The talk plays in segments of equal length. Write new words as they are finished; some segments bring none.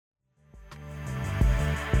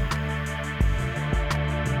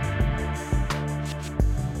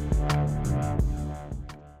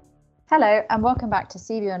Hello, and welcome back to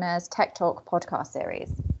CBONair's Tech Talk podcast series.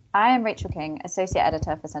 I am Rachel King, Associate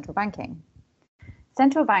Editor for Central Banking.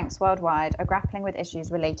 Central banks worldwide are grappling with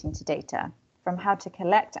issues relating to data, from how to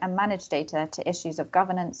collect and manage data to issues of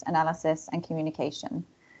governance, analysis, and communication.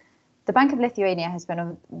 The Bank of Lithuania has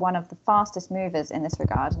been one of the fastest movers in this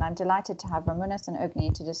regard, and I'm delighted to have Ramunas and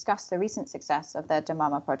Ugni to discuss the recent success of their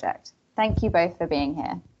Demama project. Thank you both for being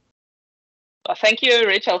here. Well, thank you,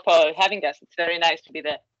 Rachel, for having us. It's very nice to be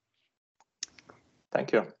there.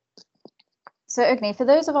 Thank you. So, Ugni, for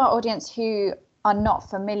those of our audience who are not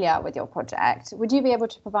familiar with your project, would you be able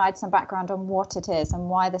to provide some background on what it is and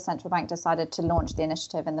why the central bank decided to launch the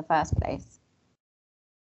initiative in the first place?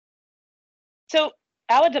 So,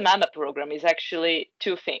 our Demama program is actually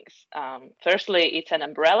two things. Firstly, it's an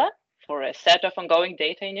umbrella for a set of ongoing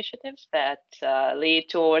data initiatives that lead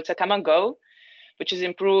towards a common goal, which is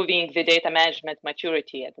improving the data management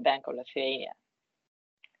maturity at the Bank of Lithuania.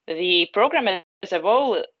 The program as a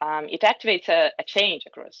whole, it activates a change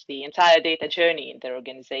across the entire data journey in the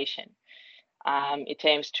organization. It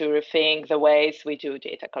aims to rethink the ways we do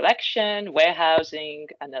data collection, warehousing,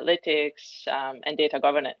 analytics, and data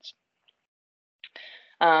governance.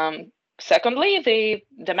 Secondly, the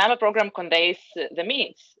Demama program conveys the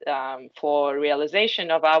means for realization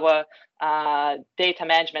of our data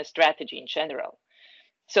management strategy in general.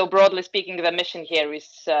 So broadly speaking, the mission here is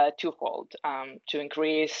twofold: to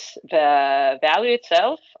increase the value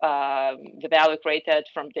itself, the value created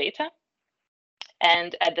from data,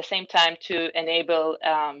 and at the same time to enable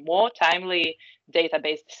more timely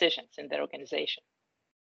data-based decisions in the organization.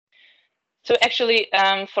 So actually,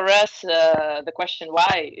 for us, the question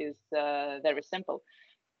why is very simple.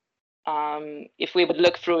 If we would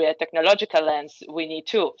look through a technological lens, we need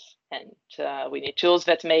tools, and we need tools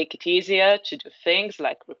that make it easier to do things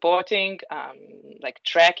like reporting, like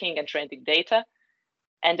tracking and trending data,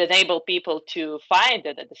 and enable people to find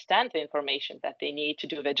and understand the information that they need to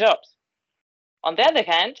do their jobs. On the other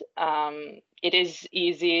hand, it is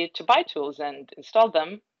easy to buy tools and install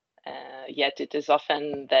them, yet it is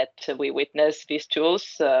often that we witness these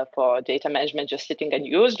tools for data management just sitting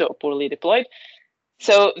unused or poorly deployed.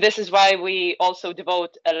 So this is why we also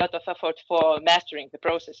devote a lot of effort for mastering the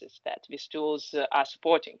processes that these tools are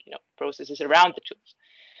supporting, processes around the tools.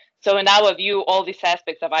 So in our view, all these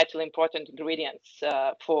aspects are vitally important ingredients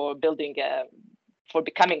for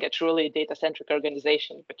becoming a truly data-centric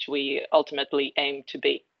organization, which we ultimately aim to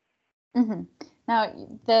be. Mm-hmm. Now,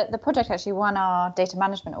 the project actually won our Data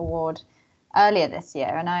Management Award earlier this year,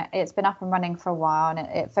 and it's been up and running for a while, and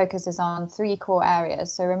it focuses on three core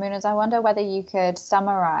areas. So Ramunas, I wonder whether you could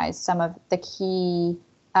summarize some of the key,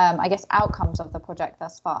 outcomes of the project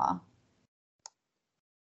thus far.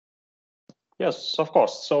 Yes, of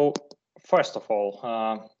course. So first of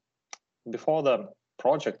all, before the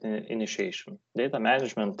project initiation, data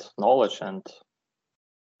management knowledge and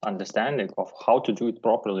understanding of how to do it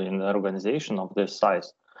properly in an organization of this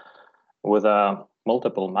size with a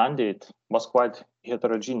multiple mandate was quite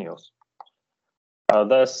heterogeneous.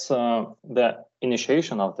 Thus, the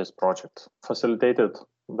initiation of this project facilitated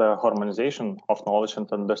the harmonization of knowledge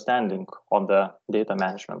and understanding on the data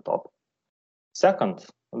management topic. Second,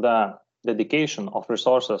 the dedication of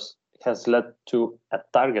resources has led to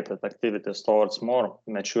targeted activities towards more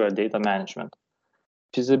mature data management.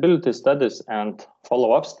 Feasibility studies and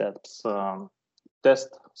follow-up steps test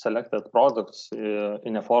selected products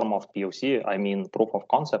in a form of POC, proof of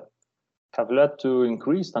concept, have led to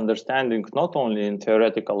increased understanding not only in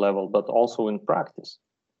theoretical level, but also in practice.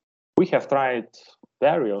 We have tried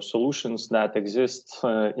various solutions that exist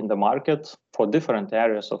in the market for different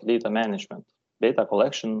areas of data management: data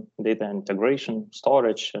collection, data integration,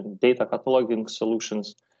 storage, and data cataloging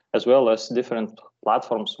solutions, as well as different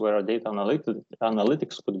platforms where data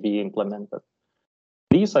analytics could be implemented.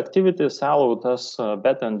 These activities allowed us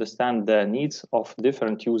better understand the needs of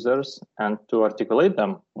different users and to articulate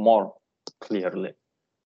them more clearly.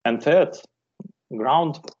 And third,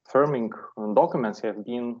 ground firming documents have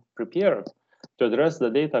been prepared to address the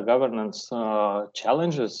data governance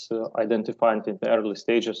challenges identified in the early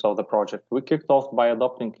stages of the project. We kicked off by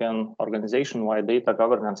adopting an organization-wide data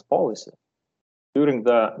governance policy. During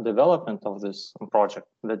the development of this project,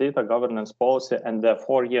 the data governance policy and the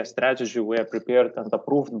 4-year strategy were prepared and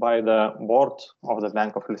approved by the board of the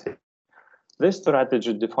Bank of Lithuania. This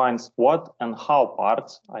strategy defines what and how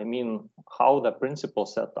parts, how the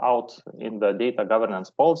principles set out in the data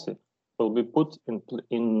governance policy will be put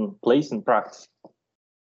in place in practice.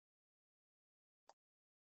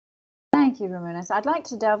 Thank you, Ramunas. I'd like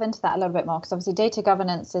to delve into that a little bit more because obviously data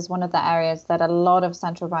governance is one of the areas that a lot of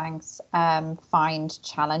central banks find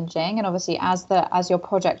challenging. And obviously, as your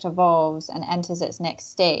project evolves and enters its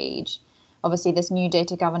next stage, obviously this new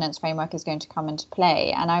data governance framework is going to come into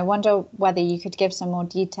play. And I wonder whether you could give some more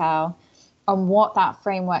detail on what that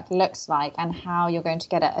framework looks like and how you're going to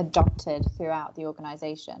get it adopted throughout the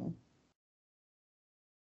organization.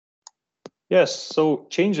 Yes, so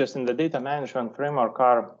changes in the data management framework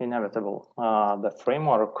are inevitable. The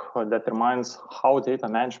framework determines how data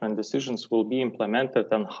management decisions will be implemented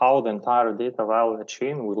and how the entire data value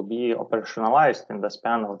chain will be operationalized in the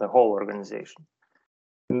span of the whole organization.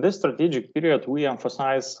 In this strategic period, we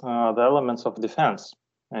emphasize the elements of defense,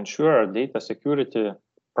 ensure data security,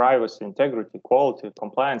 privacy, integrity, quality,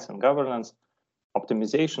 compliance, and governance,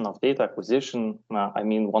 optimization of data acquisition,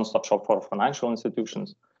 one-stop shop for financial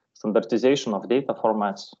institutions, standardization of data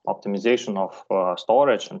formats, optimization of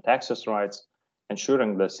storage and access rights,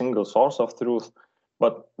 ensuring the single source of truth.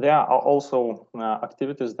 But there are also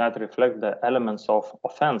activities that reflect the elements of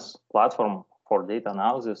offense, platform for data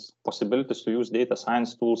analysis, possibilities to use data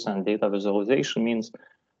science tools and data visualization means.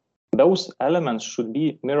 Those elements should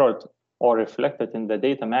be mirrored or reflected in the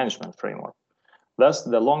data management framework. Thus,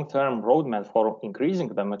 the long-term roadmap for increasing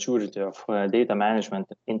the maturity of data management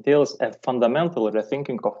entails a fundamental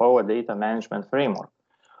rethinking of our data management framework.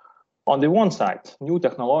 On the one side, new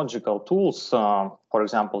technological tools, for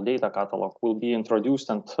example, data catalog, will be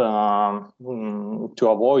introduced and to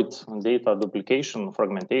avoid data duplication,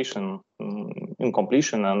 fragmentation,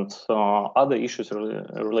 incompletion, and other issues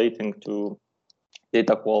relating to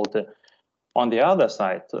data quality. On the other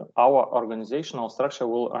side, our organizational structure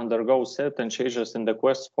will undergo certain changes in the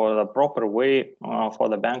quest for the proper way for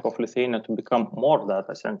the Bank of Lithuania to become more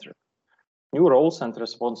data-centric. New roles and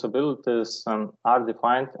responsibilities are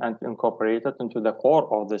defined and incorporated into the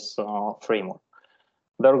core of this framework.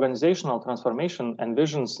 The organizational transformation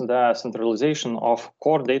envisions the centralization of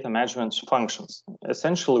core data management functions.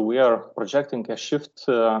 Essentially, we are projecting a shift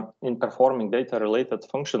in performing data-related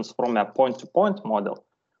functions from a point-to-point model,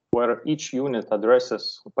 where each unit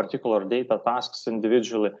addresses particular data tasks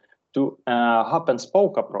individually, to a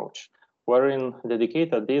hub-and-spoke approach, wherein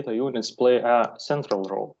dedicated data units play a central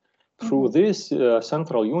role. Through these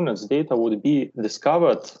central units, data would be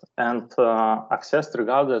discovered and accessed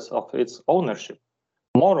regardless of its ownership.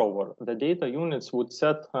 Moreover, the data units would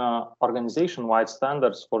set organization-wide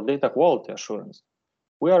standards for data quality assurance.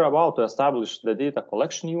 We are about to establish the data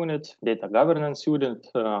collection unit, data governance unit,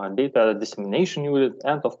 data dissemination unit,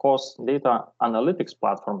 and of course, data analytics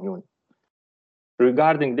platform unit.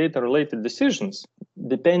 Regarding data-related decisions,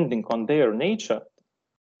 depending on their nature,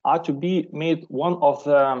 are to be made one of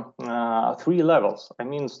the three levels.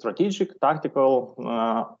 Strategic, tactical,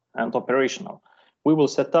 and operational. We will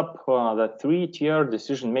set up the three-tier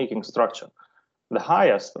decision-making structure. The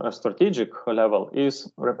highest strategic level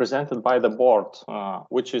is represented by the board,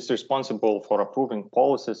 which is responsible for approving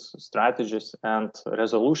policies, strategies, and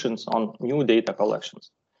resolutions on new data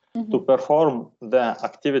collections. To perform the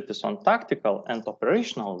activities on tactical and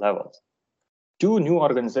operational levels, two new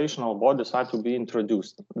organizational bodies are to be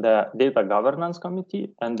introduced: the Data Governance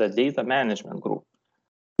Committee and the Data Management Group.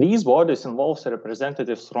 These bodies involve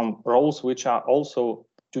representatives from roles which are also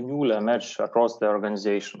to newly emerge across the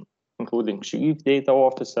organization, including chief data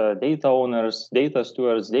officer, data owners, data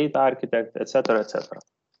stewards, data architect, etc., etc.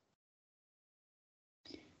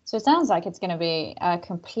 So it sounds like it's going to be a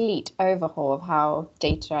complete overhaul of how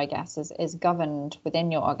data, I guess, is governed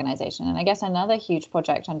within your organization. And I guess another huge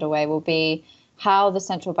project underway will be how the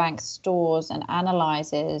central bank stores and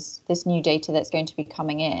analyzes this new data that's going to be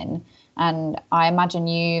coming in. And I imagine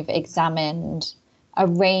you've examined a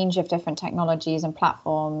range of different technologies and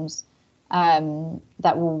platforms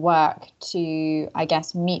that will work to, I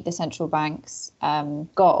guess, meet the central bank's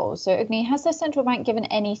goals. So, Ugni, has the central bank given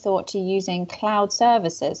any thought to using cloud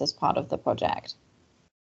services as part of the project?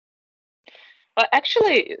 Well,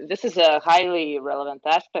 actually, this is a highly relevant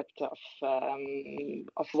aspect of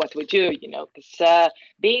what we do, because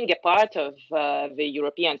being a part of the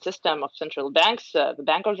European system of central banks, the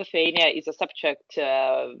Bank of Lithuania is a subject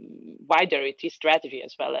wider IT strategy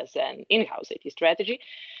as well as an in-house IT strategy.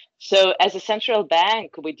 So as a central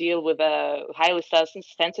bank, we deal with highly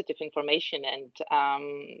sensitive information,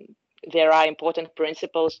 and there are important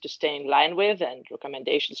principles to stay in line with and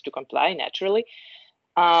recommendations to comply naturally.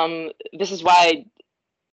 This is why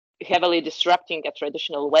heavily disrupting a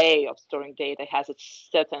traditional way of storing data has its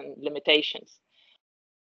certain limitations.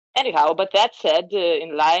 Anyhow, but that said,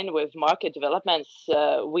 in line with market developments,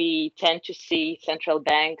 we tend to see central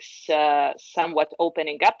banks somewhat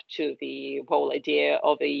opening up to the whole idea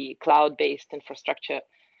of a cloud-based infrastructure.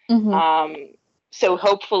 So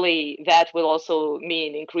hopefully that will also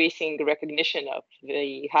mean increasing the recognition of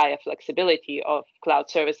the higher flexibility of cloud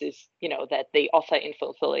services, that they offer in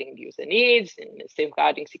fulfilling user needs, in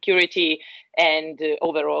safeguarding security, and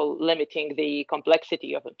overall limiting the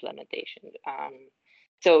complexity of implementation.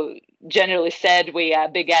 So generally said, we are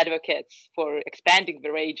big advocates for expanding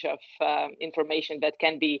the range of information that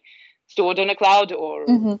can be stored on a cloud, or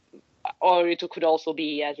it could also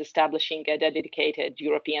be as establishing a dedicated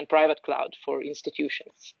European private cloud for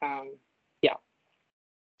institutions.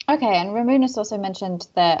 Okay, and Ramunas also mentioned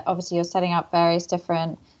that obviously you're setting up various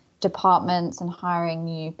different departments and hiring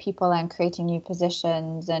new people and creating new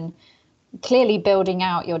positions and clearly building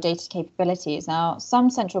out your data capabilities. Now, some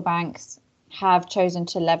central banks have chosen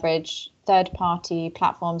to leverage third-party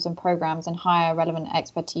platforms and programs and hire relevant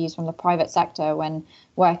expertise from the private sector when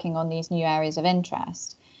working on these new areas of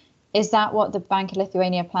interest. Is that what the Bank of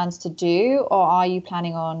Lithuania plans to do, or are you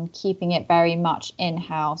planning on keeping it very much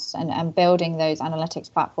in-house and building those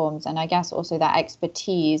analytics platforms and I guess also that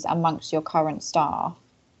expertise amongst your current staff?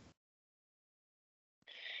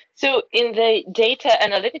 So in the data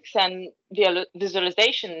analytics and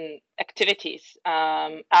visualization activities,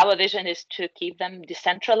 our vision is to keep them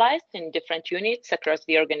decentralized in different units across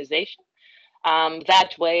the organization.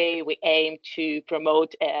 That way, we aim to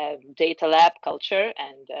promote a data lab culture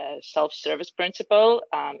and self-service principle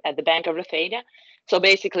at the Bank of Lithuania. So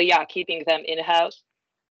basically, keeping them in-house.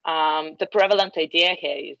 The prevalent idea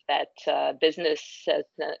here is that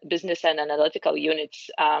business and analytical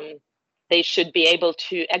units, they should be able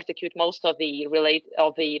to execute most of the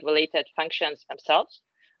related functions themselves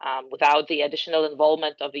without the additional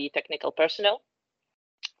involvement of the technical personnel.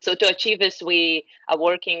 So to achieve this, we are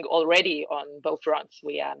working already on both fronts.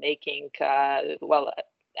 We are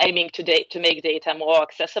aiming to make data more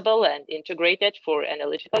accessible and integrated for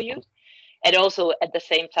analytical use, and also at the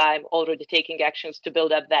same time already taking actions to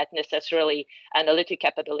build up that necessarily analytic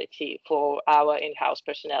capability for our in-house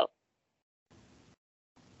personnel.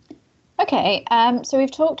 Okay, so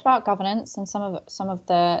we've talked about governance and some of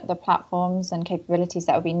the platforms and capabilities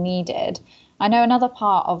that will be needed. I know another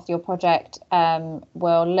part of your project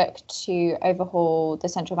will look to overhaul the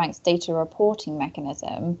central bank's data reporting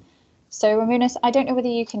mechanism. So Ramunas, I don't know whether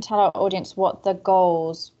you can tell our audience what the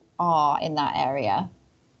goals are in that area.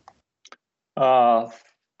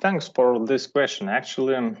 Thanks for this question.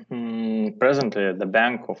 Actually, presently, the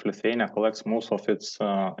Bank of Lithuania collects most of its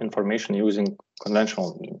information using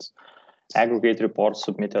conventional means. Aggregate reports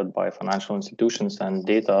submitted by financial institutions and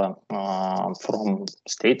data from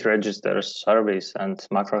state registers, surveys, and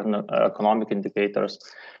macroeconomic indicators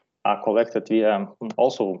are collected via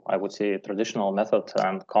also, I would say, traditional method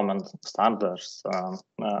and common standards.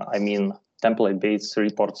 I mean, template-based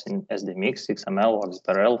reports in SDMX, XML, or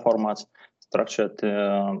XBRL formats, structured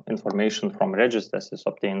information from registers is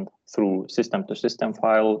obtained through system-to-system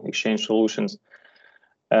file exchange solutions,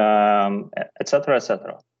 etc.,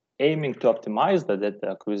 etc. Aiming to optimize the data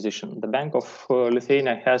acquisition, the Bank of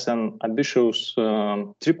Lithuania has an ambitious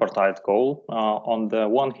tripartite goal. On the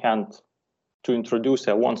one hand, to introduce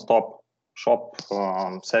a one-stop shop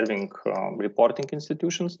serving reporting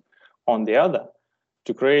institutions. On the other,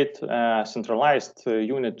 to create a centralized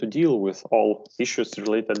unit to deal with all issues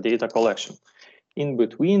related data collection. In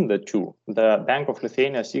between the two, the Bank of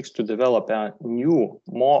Lithuania seeks to develop a new,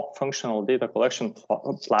 more functional data collection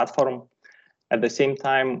platform. At the same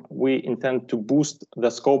time, we intend to boost the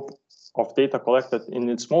scope of data collected in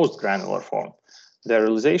its most granular form. The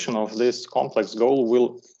realization of this complex goal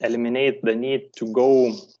will eliminate the need to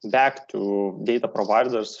go back to data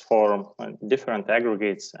providers for different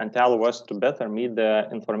aggregates and allow us to better meet the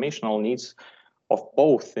informational needs of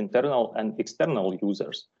both internal and external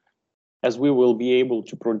users, as we will be able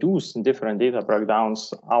to produce different data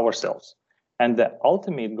breakdowns ourselves. And the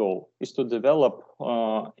ultimate goal is to develop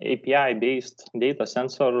API-based data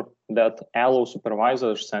sensor that allows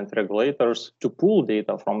supervisors and regulators to pull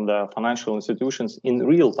data from the financial institutions in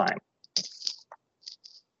real time.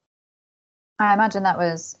 I imagine that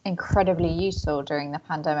was incredibly useful during the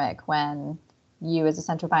pandemic when you as a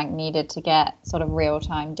central bank needed to get sort of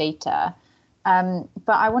real-time data. But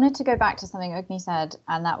I wanted to go back to something Ugni said,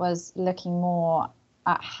 and that was looking more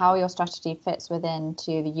at how your strategy fits within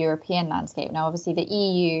to the European landscape. Now, obviously, the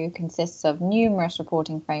EU consists of numerous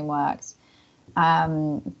reporting frameworks,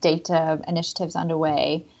 data initiatives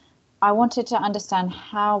underway. I wanted to understand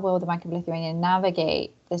how will the Bank of Lithuania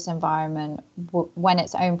navigate this environment when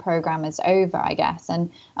its own program is over, I guess,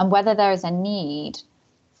 and whether there is a need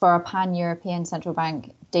for a pan-European central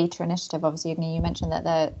bank data initiative. Obviously, you mentioned that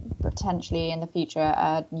there potentially in the future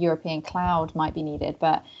a European cloud might be needed,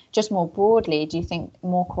 but just more broadly, do you think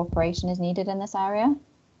more cooperation is needed in this area?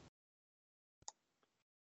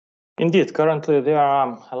 Indeed, currently there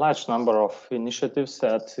are a large number of initiatives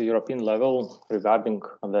at the European level regarding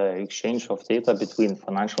the exchange of data between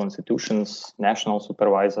financial institutions, national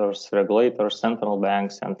supervisors, regulators, central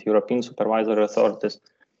banks, and European supervisory authorities.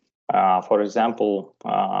 For example,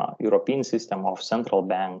 European system of central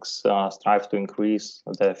banks strive to increase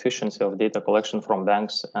the efficiency of data collection from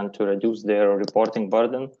banks and to reduce their reporting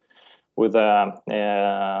burden with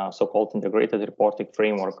a so-called integrated reporting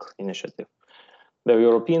framework initiative. The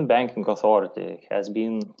European Banking Authority has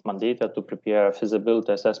been mandated to prepare a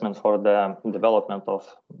feasibility assessment for the development of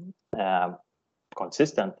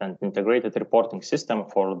consistent and integrated reporting system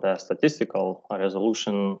for the statistical,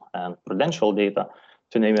 resolution, and prudential data,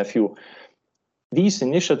 to name a few. These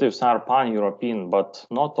initiatives are pan-European, but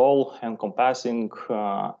not all encompassing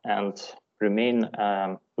and remain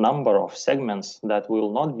a number of segments that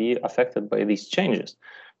will not be affected by these changes.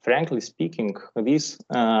 Frankly speaking, this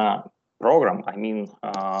program,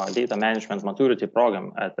 data management maturity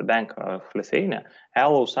program at the Bank of Lithuania,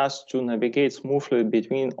 allows us to navigate smoothly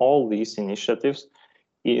between all these initiatives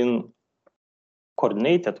in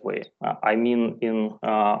coordinated way. In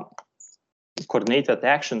coordinated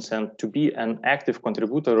actions, and to be an active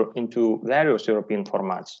contributor into various European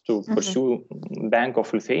formats to pursue Bank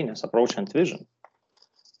of Lithuania's approach and vision.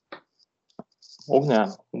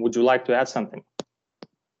 Ugne, would you like to add something?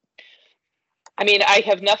 I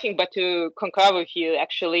have nothing but to concur with you,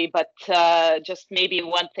 actually, but just maybe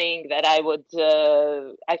one thing that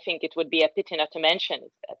I think it would be a pity not to mention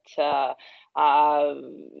is that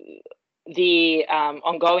the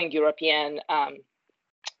ongoing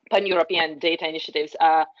pan-European data initiatives,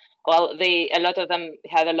 a lot of them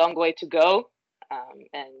have a long way to go,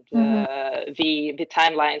 and the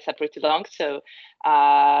timelines are pretty long. So,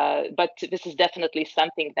 but this is definitely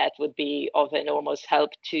something that would be of enormous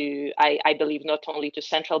help to, I believe, not only to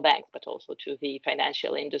central banks, but also to the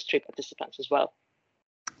financial industry participants as well.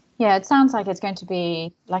 Yeah, it sounds like it's going to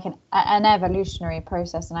be like an evolutionary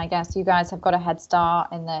process, and I guess you guys have got a head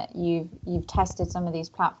start in that you've tested some of these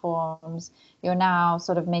platforms. You're now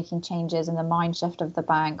sort of making changes in the mind shift of the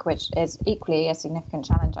bank, which is equally a significant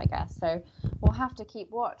challenge, I guess. So we'll have to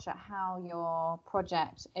keep watch at how your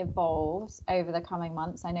project evolves over the coming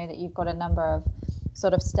months. I know that you've got a number of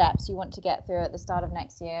sort of steps you want to get through at the start of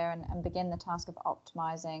next year and begin the task of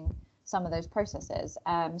optimizing some of those processes.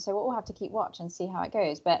 So we'll have to keep watch and see how it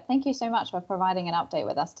goes. But thank you so much for providing an update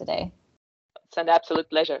with us today. It's an absolute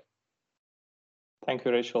pleasure. Thank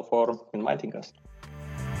you, Rachel, for inviting us.